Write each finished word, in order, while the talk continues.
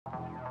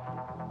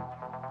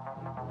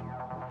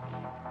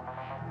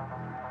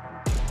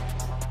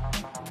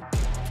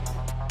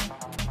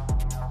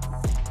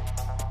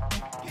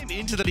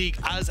into the league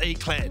as a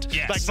Kled.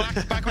 Yes.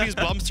 Like back when he was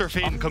Blomster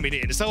Finn coming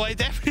in. So I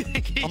definitely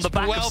think he's on the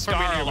back well of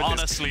familiar Scarl, with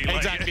honestly. this.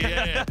 Exactly,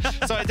 yeah.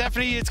 So I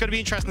definitely, it's going to be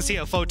interesting to see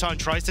how Photon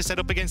tries to set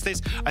up against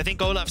this. I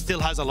think Olaf still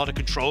has a lot of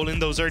control in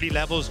those early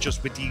levels,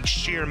 just with the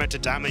sheer amount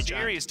of damage.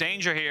 Serious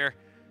danger here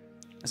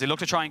as they look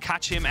to try and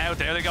catch him out.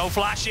 There they go,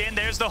 flash in,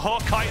 there's the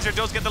hook. Kaiser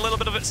does get a little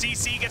bit of it.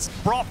 CC gets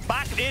brought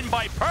back in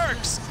by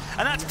Perks,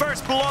 and that's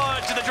first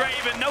blood to the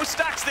Draven. No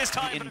stacks this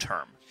time. In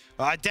term.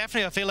 I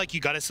feel like you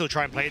got to still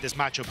try and play this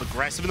matchup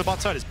aggressive in the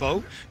bot side as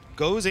Bo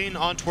goes in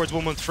on towards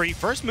 113.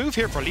 First move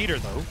here for Leader,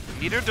 though.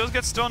 Leader does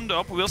get stunned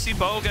up. We'll see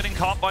Bo getting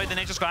caught by the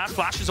Nature's Grasp.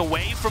 Flashes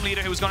away from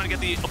Leader, who's going to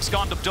get the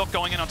abscond abduct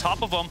going in on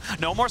top of him.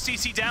 No more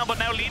CC down, but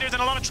now Leader's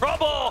in a lot of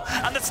trouble.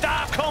 And the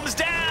staff comes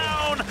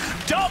down.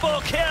 Double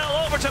kill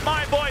over to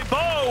my boy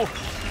Bo.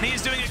 And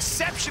he's doing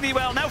exceptionally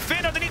well. Now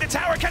Finn underneath the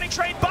tower. Can he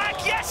trade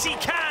back? Yes, he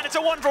can. It's a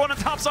 1-for-1 on the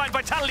top side.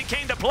 Vitality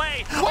came to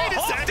play. Wait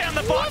a second. Down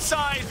the bot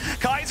side.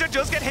 Kaiser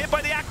does get hit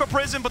by the Aqua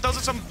Prism, but those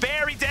are some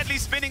very deadly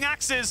spinning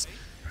axes.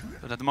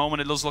 But at the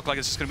moment, it does look like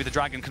it's just going to be the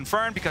Dragon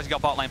confirmed because he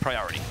got bot lane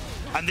priority.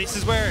 And this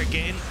is where,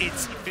 again,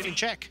 it's Finn in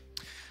check.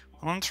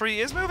 1-3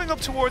 is moving up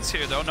towards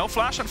here, though. No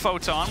flash on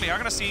Photon. We are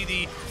going to see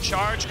the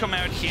charge come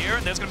out here,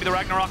 and there's going to be the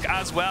Ragnarok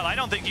as well. I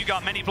don't think you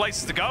got many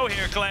places to go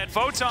here, Kled.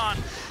 Photon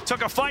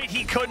took a fight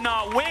he could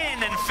not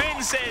win, and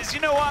Finn says, you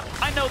know what?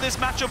 I know this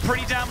matchup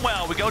pretty damn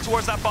well. We go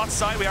towards that bot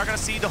side. We are going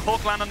to see the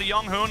hook land on the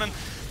Young-hoon, and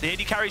the AD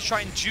carries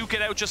try and juke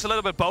it out just a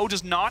little bit. Bo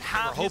does not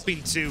have. We're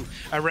hoping to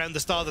around the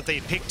style that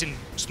they picked and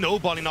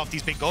snowballing off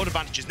these big gold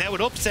advantages. Now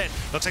with Upset,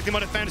 looks like they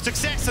might have found a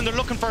success and they're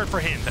looking for it for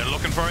him. They're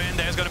looking for him.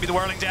 There's going to be the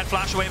whirling death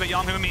flash away, but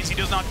Young-hoon means he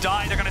does not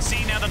die. They're going to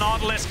see now the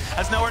Nautilus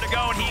has nowhere to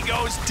go, and he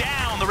goes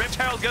down. The Rift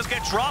Herald does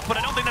get dropped, but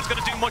I don't think that's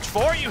going to do much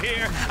for you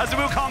here as the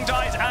Wukong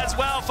dies as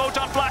well.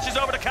 Photon flashes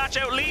over to catch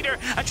out Leader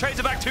and trades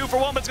it back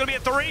 2-for-1, but it's going to be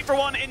a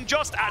 3-for-1 in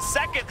just a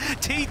second.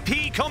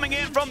 TP coming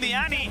in from the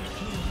Annie.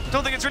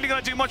 Don't think it's really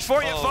going to do much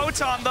for you.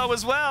 Photon, though,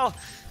 as well.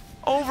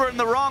 Over in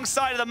the wrong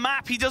side of the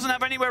map. He doesn't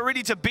have anywhere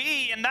really to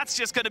be, and that's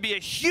just going to be a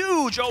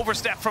huge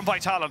overstep from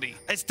Vitality.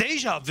 It's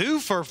deja vu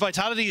for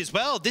Vitality as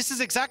well. This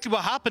is exactly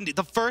what happened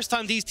the first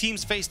time these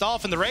teams faced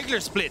off in the regular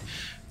split.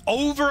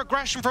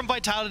 Over-aggression from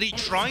Vitality,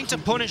 trying to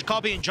punish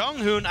Kobe and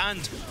Jong-hoon,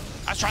 and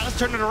Astralis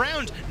turned it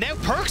around. Now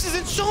Perks is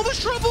in so much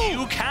trouble.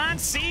 You can't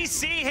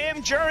CC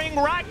him during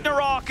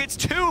Ragnarok. It's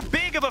too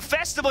big of a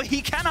festival.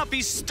 He cannot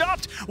be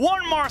stopped.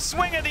 One more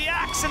swing of the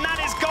axe, and that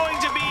is going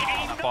to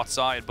be a bot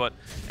side. But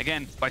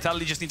again,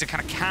 Vitality just need to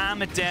kind of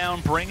calm it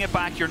down, bring it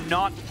back. You're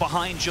not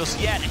behind just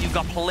yet, and you've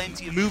got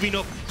plenty of moving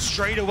up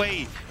straight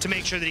away to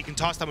make sure that he can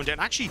toss that one down.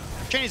 Actually,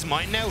 changing his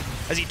mind now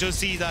as he does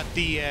see that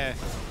the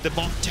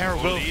bot tower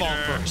will fall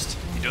first.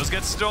 He does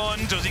get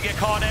stunned. Does he get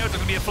caught out? There's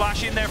going to be a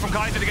flash in there from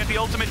Kaiser to get the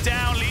ultimate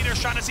down.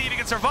 Leader's trying to see if he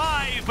can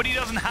survive, but he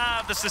doesn't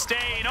have the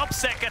sustain.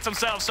 Upset gets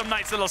himself some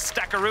nice little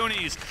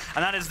stackaroonies,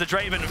 and that is the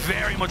Draven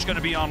very much going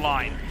to be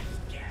online.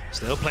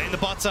 Still playing the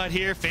bot side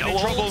here. Finn no in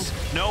trouble. Ult.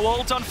 No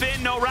ult on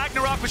Finn, no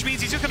Ragnarok, which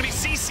means he's just going to be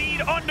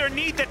CC'd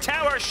underneath the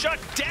tower, shut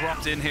down.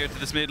 Dropped in here to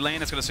this mid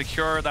lane. It's going to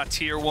secure that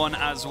tier 1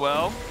 as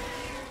well.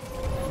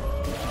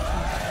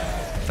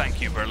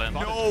 Thank you, Berlin.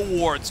 No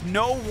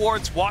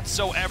wards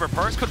whatsoever.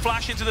 Perks could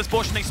flash into this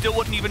bush and they still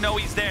wouldn't even know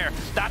he's there.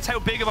 That's how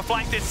big of a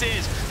flank this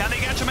is. Can they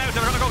get him out?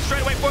 They're going to go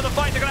straight away for the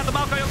fight. They're going to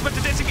have the Maokai ultimate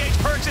to disengage.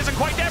 Perks isn't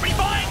quite there, but he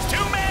finds 2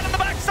 men on the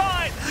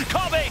backside.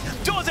 Kobe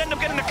does end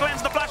up getting the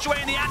cleanse, the flash away,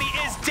 and the Annie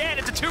is dead.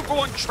 It's a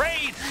 2-for-1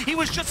 trade. He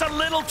was just a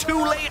little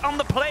too late on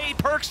the play.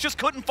 Perks just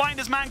couldn't find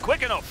his man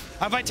quick enough.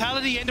 And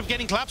Vitality end up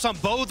getting collapsed on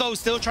Bo, though,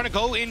 still trying to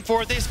go in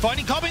for this.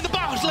 Finding Kobe in the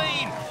bot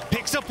lane.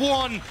 Picks up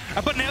 1,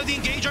 but now the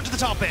engage onto the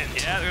top end.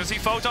 Yeah, they're going to see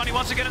Photon. He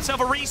wants to get himself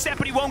a reset,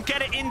 but he won't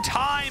get it in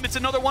time. It's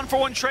another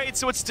 1-for-1 trade,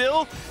 so it's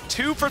still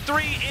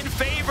 2-for-3 in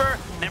favor.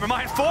 Never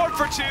mind,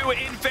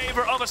 4-for-2 in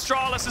favor of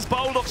Astralis as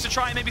Bo looks to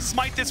try and maybe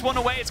smite this one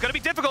away. It's going to be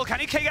difficult.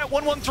 Can he kick out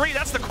 1-1-3?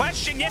 That's the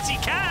question. Yes, he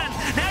can.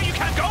 Now you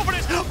can't go for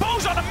this.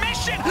 Bo's on a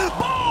mission.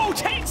 Bo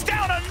takes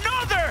down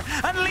another,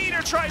 and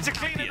Leader tries to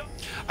clean it up.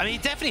 I mean,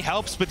 it definitely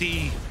helps with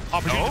the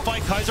opportunity to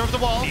fight Kaiser over the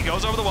wall. He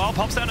goes over the wall,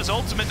 pops down his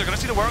ultimate. They're going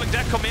to see the whirling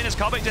death come in as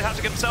Kobe did have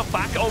to get himself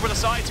back over the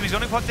side, so he's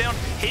going to put down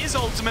his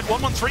ultimate.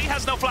 1-1-3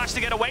 has no flash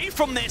to get away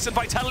from this, and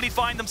Vitality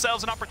find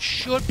themselves an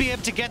opportunity. Should be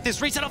able to get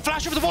this reset on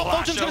flash over the wall.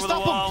 Photon's going to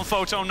stop him.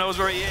 Photon knows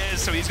where he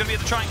is, so he's going to be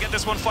able to try and get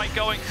this one fight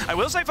going. I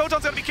will say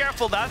Photon's going to be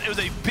careful. That it was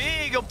a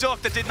big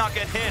abduct that did not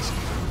get hit.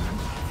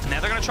 Now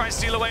they're going to try and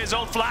steal away his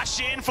ult. Flash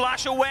in,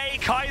 flash away.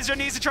 Kaiser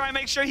needs to try and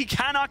make sure he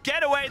cannot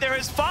get away. There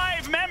is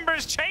 5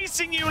 members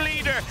chasing you,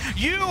 Leader.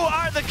 You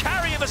are the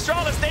carry of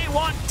Astralis. They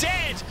want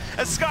dead.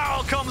 As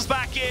Skarl comes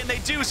back in, they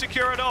do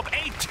secure it up.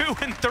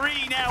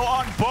 8-2-3 now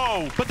on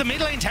Bo. But the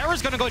mid lane tower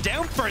is going to go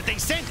down for it. They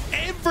sent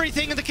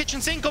everything in the kitchen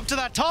sink up to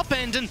that top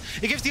end, and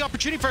it gives the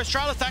opportunity for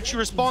Astralis to actually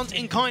respond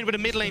in kind with a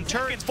mid lane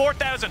turret. It's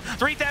 4,000,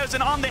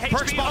 3,000 on the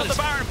HP of the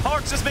Baron.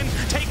 Perks has been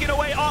taken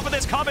away off of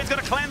this. Kobe's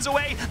going to cleanse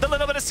away the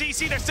little bit of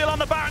CC. They're still on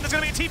the Baron. There's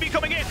going to be a TP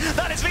coming in.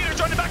 That is Leader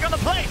joining back on the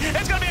play.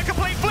 It's going to be a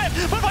complete flip,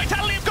 but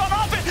Vitality have gone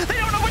off it. They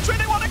don't know which way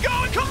they want to go.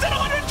 It comes in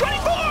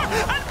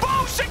 124, and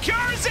Bo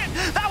secures it.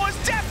 That was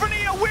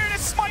definitely a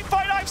weirdest smite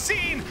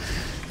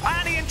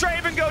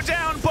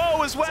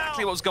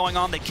what was going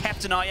on. They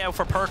kept an eye out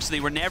for Perks.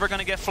 They were never going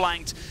to get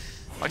flanked.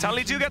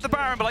 Vitality do get the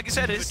Baron, but like you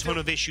said, it's a ton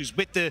of issues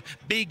with the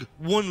big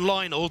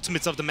one-line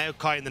ultimates of the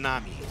Maokai and the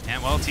Nami.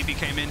 And well, TP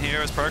came in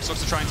here as Perks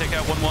looks to try and take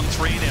out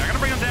 113. They are going to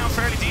bring them down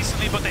fairly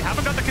decently, but they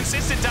haven't got the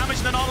consistent damage,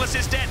 and the Nautilus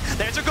is dead.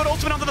 There's a good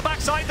ultimate onto the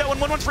backside, though, and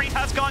 113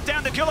 has gone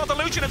down. They killed off the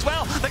Lucian as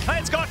well. The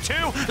Cled's got 2.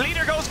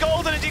 Leader goes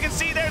golden, as you can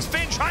see, there's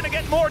Finn trying to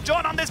get more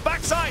done on this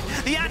backside.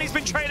 The Annie's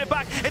been traded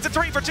back. It's a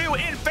 3 for 2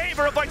 in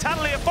favor of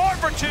Vitality, a 4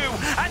 for 2,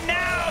 and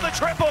now the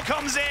triple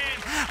comes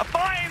in.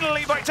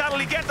 Finally,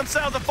 Vitality get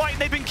themselves a fight,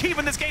 and they've been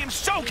keeping this game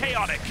so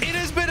chaotic. It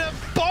has been a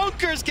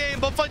bonkers game,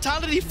 but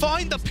Vitality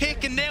find the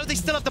pick, and now they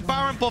still have the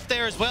Baron buff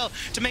there as well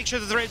to make sure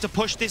that they're able to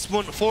push this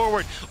one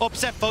forward.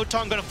 Upset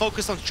Photon going to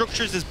focus on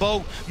structures as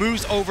Bo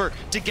moves over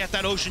to get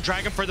that Ocean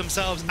Dragon for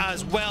themselves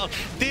as well.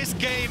 This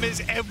game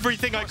is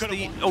everything I could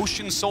have. The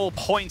Ocean Soul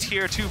point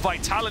here to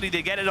Vitality.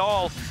 They get it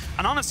all.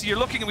 And honestly, you're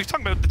looking, we've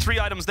talked about the 3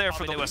 items there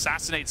for to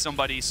assassinate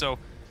somebody, so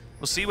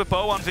we'll see with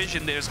Bo on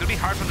Vision. There's going to be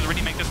hard for them to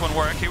really make this one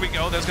work. Here we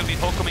go. There's going to be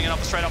Hook coming in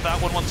straight off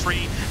that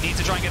 113. Needs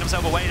to try and get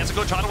himself away. That's a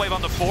good tidal wave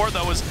on the 4,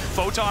 though, as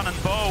Photon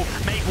and Bo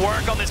make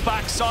work on this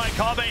backside.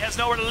 Kabe has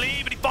nowhere to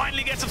leave, but he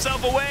finally gets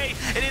himself away.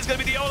 It is going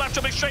to be the Olaf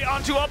jumping straight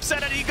onto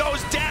Upset, and he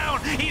goes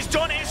down. He's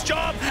done his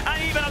job,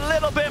 and even a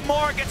little bit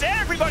more. Gets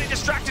everybody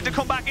distracted to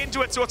come back into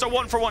it, so it's a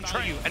 1-for-1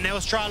 trade. And now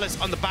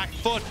Astralis on the back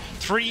foot.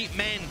 3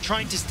 men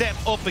trying to step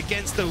up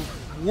against the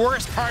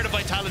worst part of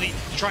Vitality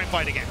to try and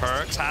fight against.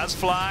 Perks has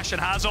flash and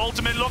has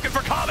ultimate, looking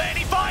for Kabe, and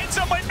he finds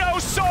him with no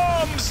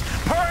storms.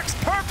 Perks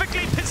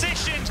perfectly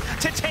positioned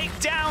to take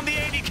down the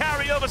AD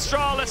carry of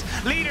Astralis.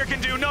 Leader can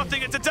do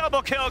nothing. It's a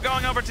double kill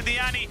going over to the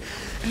Annie.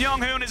 And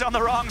Younghoon is on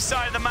the wrong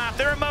side of the map.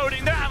 They're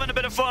emoting. They're having a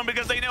bit of fun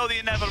because they know the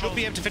inevitable. Should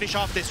be able to finish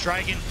off this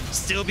Dragon,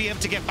 still be able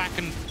to get back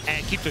and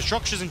keep the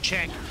structures in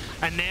check.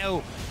 And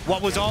now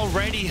what was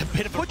already a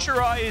bit of a... Put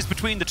your eyes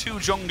between the 2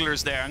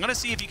 junglers there. I'm going to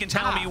see if you can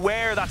tell me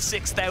where that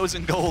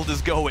 6,000 gold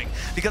is going.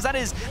 Because that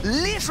is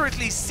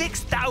literally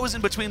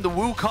 6,000 between the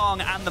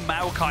Wukong and the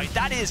Maokai.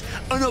 That is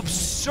an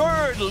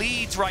absurd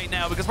lead right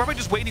now, because we're probably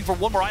just waiting for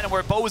one more item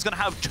where Bo is going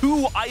to have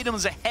 2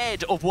 items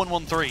ahead of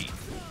 113.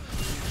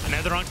 And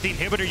now they're onto the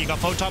inhibitor. You got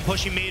Photon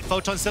pushing mid.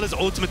 Photon still has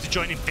ultimate to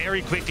join in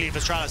very quickly if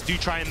Astralis do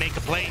try and make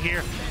a play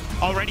here.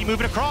 Already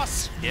moving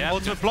across. Yeah.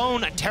 Ultimate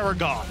blown and Terror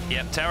gone.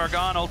 Yep, Terror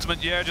gone.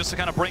 Ultimate, yeah, just to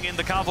kind of bring in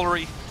the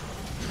cavalry.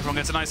 Everyone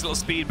gets a nice little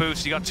speed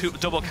boost. You got 2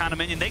 double cannon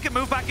minion. They can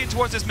move back in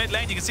towards this mid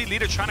lane. You can see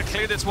Leader trying to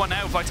clear this one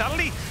out.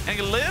 Vitality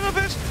getting a little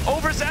bit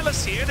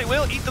overzealous here. They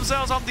will eat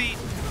themselves on the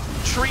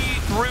tree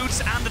roots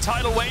and the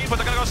tidal wave, but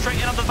they're going to go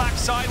straight in on the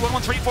backside.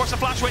 113 force a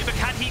flash wave, but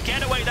can he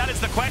get away? That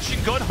is the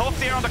question. Good hook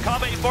there on the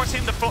Kabe, force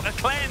him to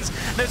cleanse.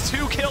 There's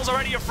 2 kills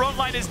already. Your front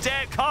line is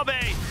dead.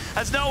 Kabe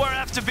has nowhere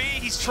left to be.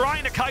 He's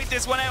trying to kite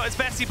this one out as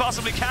best he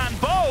possibly can.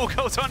 Bo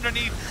goes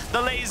underneath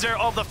the laser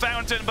of the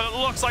fountain, but it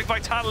looks like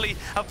Vitality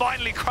have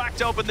finally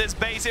cracked open this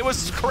base. It was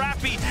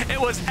scrappy,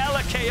 it was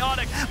hella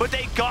chaotic, but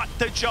they got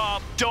the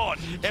job done.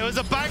 It was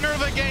a banger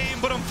of a game,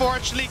 but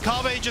unfortunately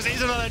Kabe just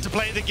isn't allowed to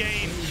play the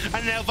game,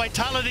 and now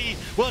Vitality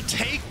will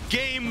take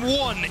game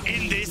 1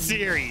 in this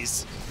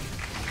series.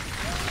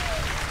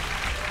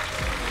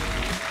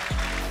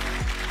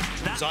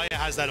 Zaya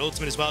has that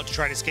ultimate as well to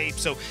try and escape,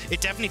 so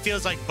it definitely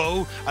feels like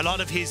Bo, a lot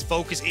of his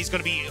focus is going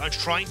to be on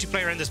trying to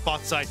play around this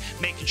bot side,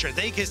 making sure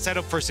they get set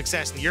up for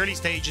success in the early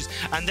stages,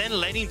 and then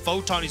letting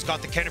Photon, who's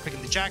got the counter pick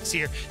and the jacks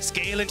here,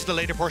 scale into the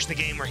later portion of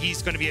the game where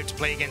he's going to be able to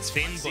play against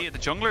Finn. See, the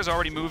jungler's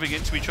already moving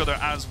into each other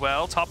as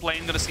well. Top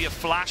lane going to see a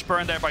flash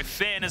burn there by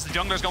Finn as the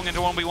jungler's going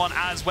into 1v1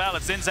 as well.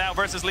 It's Xin Zhao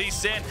versus Lee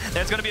Sin.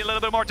 There's going to be a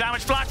little bit more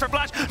damage. Flash for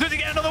flash. Does he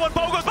get another one?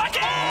 Bo goes back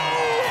in!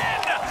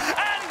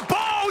 And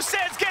Bo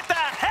says, get the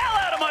hell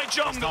out of my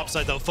jungle.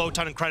 Topside though,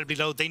 Photon incredibly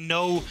low. They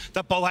know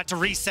that Bo had to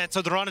reset,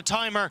 so they're on a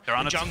timer. They're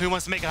on Jung, who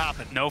wants to make it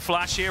happen. No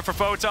flash here for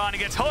Photon. He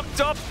gets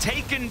hooked up,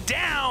 taken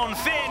down.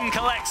 Finn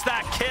collects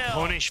that kill.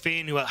 Punish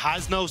Finn, who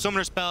has no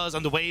summoner spells,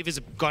 and the wave is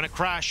gonna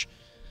crash.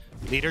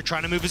 Leader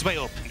trying to move his way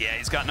up. Yeah,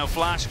 he's got no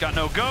flash, got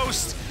no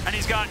ghost, and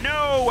he's got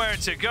nowhere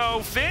to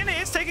go. Finn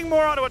is taking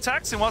more auto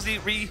attacks, and was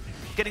he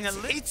getting a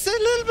little... It's a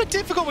little bit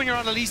difficult when you're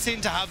on a Lee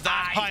Sin to have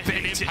that high of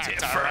an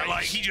impact. Right.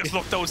 Like, he just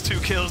looked those 2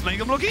 kills,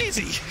 make him look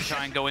easy.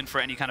 Try and go in for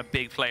any kind of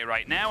big play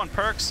right now, and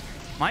Perks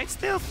might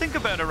still think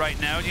about it right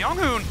now.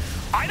 Younghoon,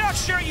 I'm not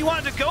sure he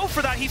wanted to go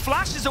for that. He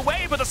flashes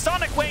away, but the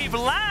Sonic Wave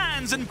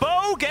lands, and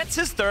Bo gets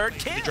his 3rd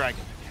kill.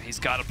 Dragon. He's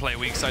got to play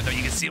weak side, though.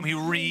 You can see him. He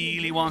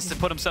really wants to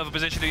put himself in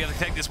position to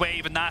take this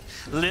wave, and that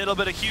little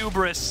bit of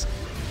hubris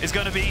is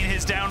going to be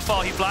his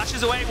downfall. He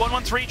flashes away.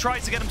 113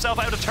 tries to get himself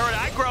out of turret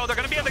aggro. They're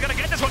going to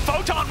get this one.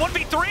 Photon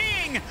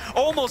 1v3ing,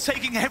 almost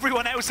taking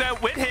everyone else out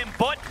with him,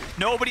 but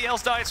nobody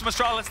else dies from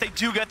Astralis. They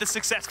do get the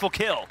successful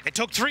kill. It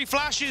took 3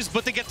 flashes,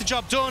 but they get the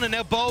job done, and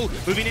now Bo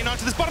moving in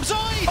onto this bottom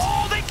side.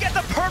 Oh, they get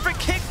the perfect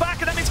kickback,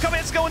 and that means Kabe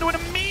is going to an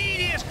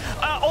immediate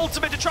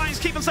ultimate to try and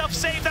keep himself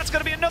safe. That's going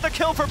to be another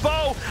kill for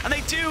Bo, and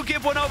they do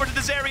give one over to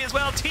this area as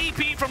well.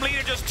 TP from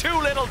Leader, just too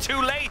little,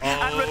 too late,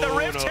 and with the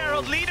Rift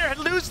Herald, Leader had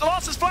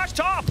lost his flash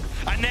top.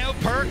 And now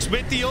Perks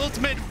with the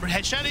ultimate.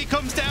 Shelly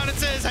comes down and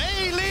says,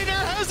 hey, leader,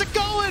 how's it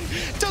going?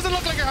 Doesn't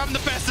look like you're having the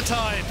best of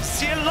times.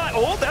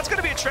 Oh, that's going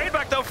to be a trade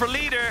back, though, for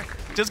leader.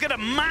 Does get a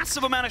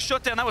massive amount of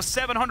shutdown. That was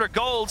 700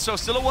 gold, so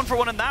still a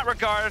 1-for-1 in that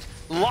regard.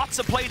 Lots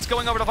of plates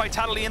going over to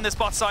Vitality in this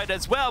bot side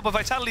as well, but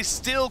Vitality's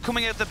still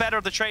coming out the better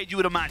of the trade, you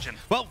would imagine.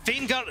 Well,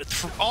 Finn got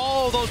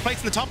all those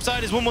plates in the top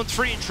side. Is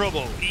 113 in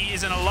trouble. He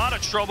is in a lot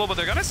of trouble, but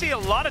they're going to see a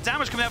lot of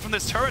damage coming out from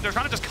this turret. They're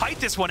trying to just kite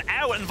this one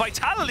out, and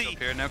Vitality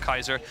here now.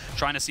 Kaiser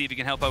trying to see if he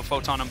can help out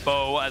Photon and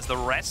Bo as the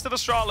rest of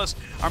Astralis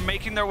are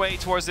making their way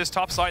towards this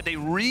top side. They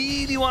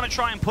really want to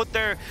try and put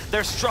their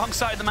strong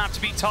side of the map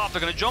to be top.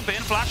 They're going to jump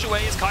in, flash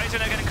away. Is Kaiser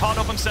now getting caught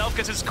up himself?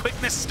 Gets his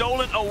quickness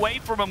stolen away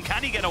from him.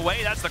 Can he get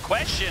away? That's the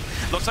question.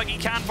 Looks like he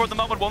can for the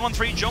moment.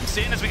 113 jumps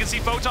in as we can see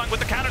Photon with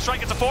the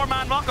counter-strike. It's a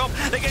 4-man mock-up.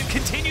 They can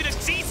continue to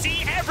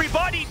CC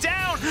everybody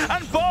down,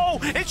 and Bo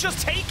is just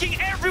taking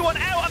everyone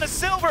out on a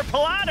silver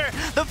platter.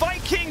 The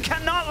Viking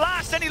cannot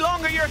last any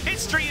longer. Your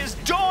history is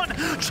done.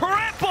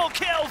 Triple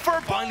kill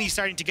for Bo. Finally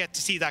starting to get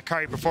to see that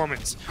carry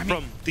performance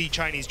from the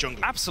Chinese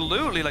jungler.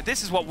 Absolutely. Like,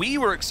 this is what we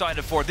were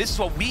excited for. This is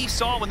what we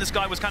saw when this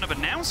guy was kind of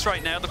announced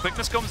right now. The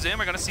quickness comes in.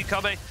 We're going to see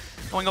Kabe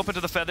going up into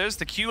the feathers.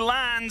 The Q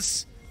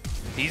lands.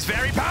 He's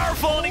very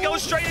powerful, and he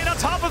goes straight in on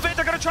top of it.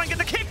 They're going to try and get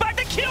the kickback.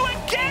 The Q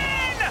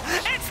again!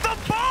 It's the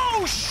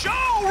Bo show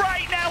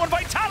right now, and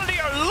Vitality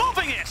are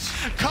loving it.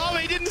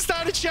 Kabe didn't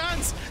stand a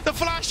chance. The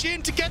flash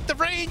in to get the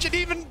range, and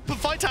even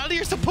Vitality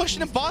are still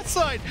pushing him bot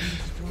side.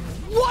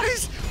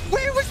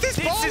 Where was this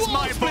bow? This is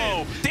my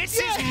bow. This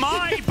is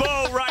my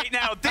bow right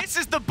now. This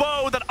is the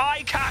bow that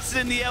I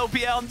casted in the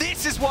LPL, and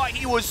this is why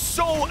he was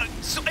so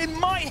in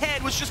my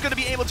head was just going to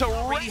be able to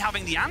really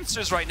having the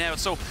answers right now.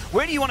 So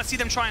where do you want to see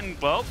them try and,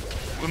 well,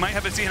 we might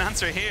have to see an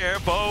answer here.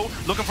 Bo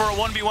looking for a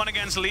 1v1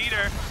 against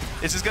leader.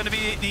 This is going to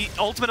be the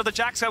ultimate of the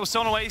Jax guy was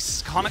stolen away.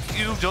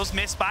 Konaku does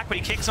miss back, but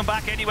he kicks him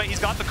back anyway. He's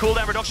got the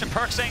cooldown reduction.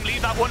 Perk saying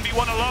leave that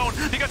 1v1 alone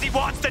because he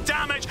wants the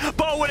damage.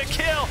 Bo with a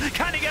kill.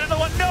 Can he get another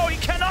one? No, he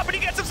cannot, but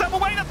he gets himself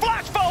away. The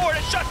flash forward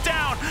is shut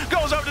down.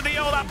 Goes over to the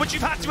Olaf, but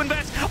you've had to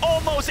invest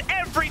almost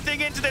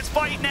everything into this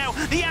fight now.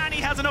 The Annie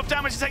has enough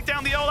damage to take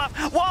down the Olaf.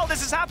 While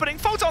this is happening,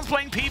 Photon's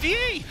playing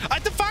PvE.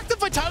 And the fact that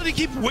Vitality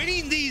keep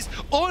winning these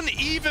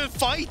uneven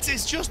fights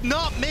is just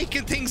not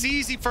making things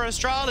easy for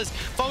Astralis.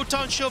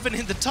 Photon shoving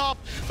in the top.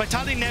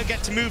 Vitality now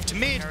get to move to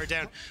mid.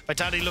 Down.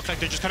 Vitality look like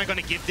they're just kind of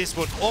going to give this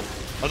one up.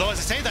 Although, as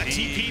I say, that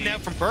TP now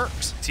from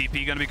Perks.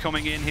 TP going to be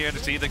coming in here to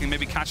see if they can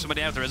maybe catch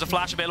somebody out. There is a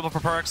flash available for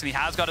Perks, and he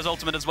has got his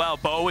ultimate as well.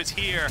 Bo is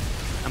here,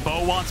 and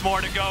Bo wants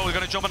more to go. We're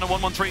going to jump into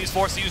 1-1-3. He's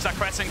forced to use that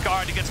crescent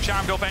guard. He gets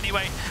charmed up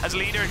anyway as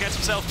Leader gets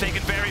himself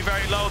taken very,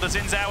 very low. The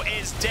Xin Zhao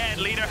is dead.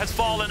 Leader has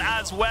fallen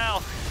as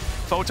well.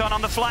 Photon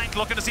on the flank,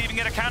 looking to see if he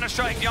can get a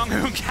counter-strike.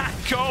 Younghoon can't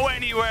go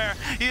anywhere.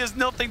 He has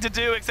nothing to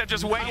do except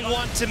just wait. They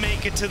want to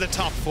make it to the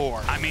top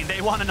 4. I mean,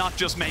 they want to not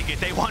just make it.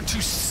 They want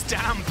to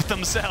stamp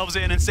themselves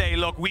in and say,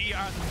 look, we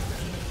are...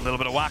 A little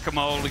bit of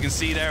whack-a-mole. We can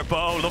see there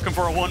Bo looking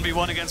for a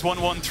 1v1 against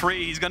 1-1-3.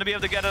 He's going to be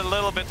able to get it a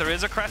little bit. There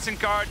is a crescent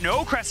guard.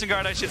 No crescent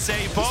guard, I should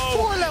say.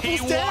 Bo, he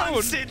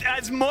wants it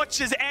as much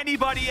as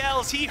anybody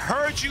else. He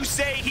heard you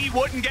say he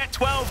wouldn't get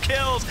 12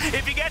 kills.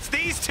 If he gets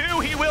these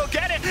 2, he will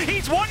get it.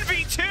 He's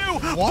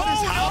 1v2. What is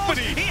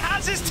happening? He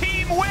has his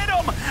team with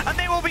him, and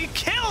they will be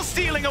kill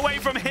stealing away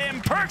from him.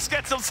 Perks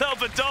gets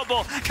himself a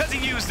double because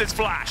he used his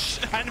flash.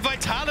 And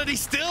Vitality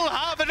still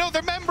have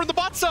another member on the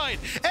bot side.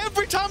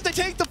 Every time they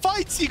take the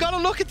fights, you got to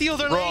look at the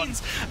other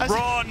lanes.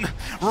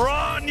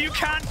 Run! You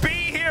can't be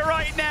here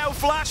right now.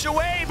 Flash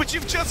away, but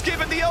you've just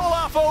given the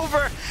Olaf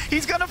over.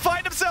 He's gonna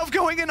find himself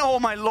going in. Oh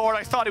my lord,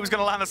 I thought he was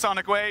gonna land a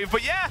Sonic Wave,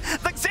 but yeah,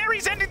 the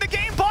Zeri's ending the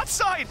game bot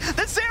side.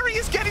 The Zeri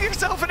is getting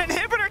yourself an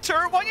inhibitor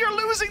turret while you're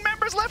losing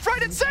members left,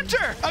 right, and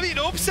center. I mean,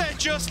 Upset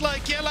just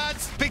like, yeah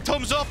lads, big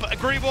thumbs up,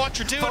 agree with what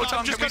you're doing. Photon,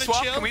 I'm just can we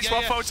swap? Can we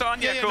swap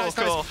Photon? Yeah, cool, nice,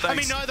 cool. Nice. I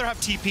mean, neither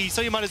have TP,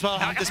 so you might as well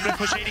have this bit of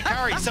push 80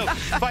 carry. So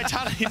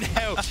Vitality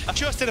now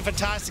just in a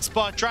fantastic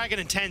spot, Dragon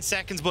in 10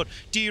 seconds, but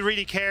do you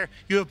really care?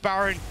 You have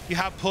Baron, you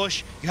have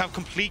push, you have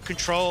complete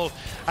control,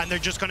 and they're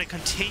just going to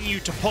continue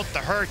to put the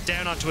hurt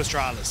down onto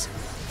Astralis.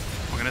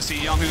 We're going to see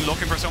Younghoon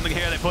looking for something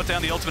here. They put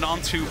down the ultimate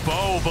onto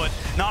Bo, but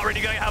not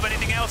really going to have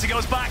anything else. He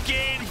goes back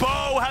in.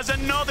 Bo has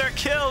another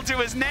kill to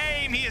his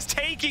name. He is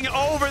taking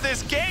over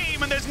this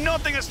game, and there's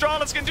nothing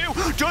Astralis can do.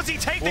 Does he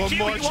take the Q?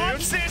 He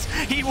wants this.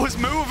 He was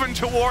moving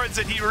towards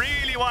it. He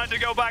really wanted to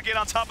go back in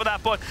on top of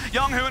that, but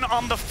Younghoon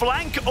on the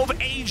flank of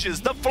ages,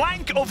 the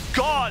flank of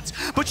gods,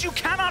 but you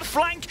cannot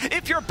flank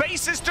if your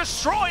base is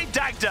destroyed,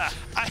 Dagda.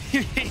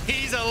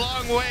 He's a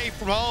long way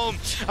from home,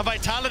 and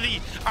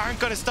Vitality aren't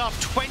going to stop.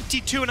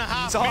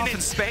 22.5 minutes,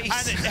 in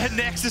space. And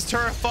Nexus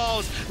turret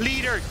falls.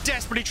 Leader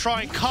desperately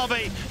trying.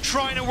 Kabe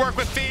trying to work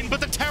with Finn,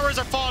 but the towers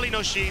are falling,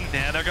 Oshin.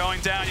 Yeah, they're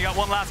going down. You got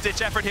one last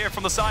ditch effort here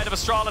from the side of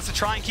Astralis to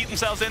try and keep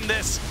themselves in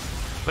this.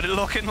 But it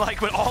looking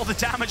like with all the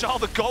damage, all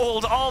the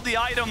gold, all the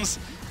items,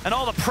 And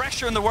all the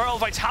pressure in the world,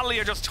 Vitality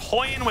are just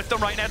toying with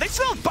them right now. They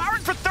still have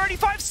Baron for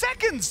 35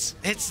 seconds.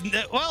 It's,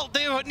 well,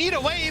 they need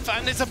a wave,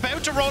 and it's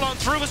about to roll on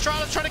through.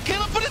 Astralis trying to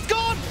kill him, but it's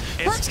gone.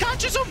 Perkz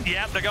catches him.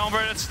 Yep, they're going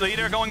for its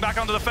leader, going back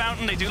onto the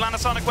fountain. They do land a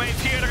Sonic Wave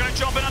here. They're going to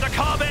jump in onto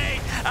Kobe,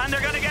 and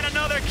they're going to get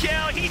another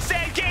kill. He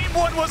said game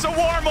 1 was a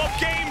warm-up.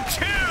 Game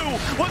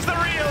 2 was the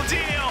real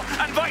deal.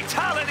 And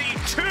Vitality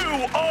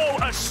 2-0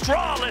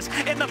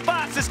 Astralis in the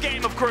fastest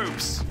game of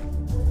groups.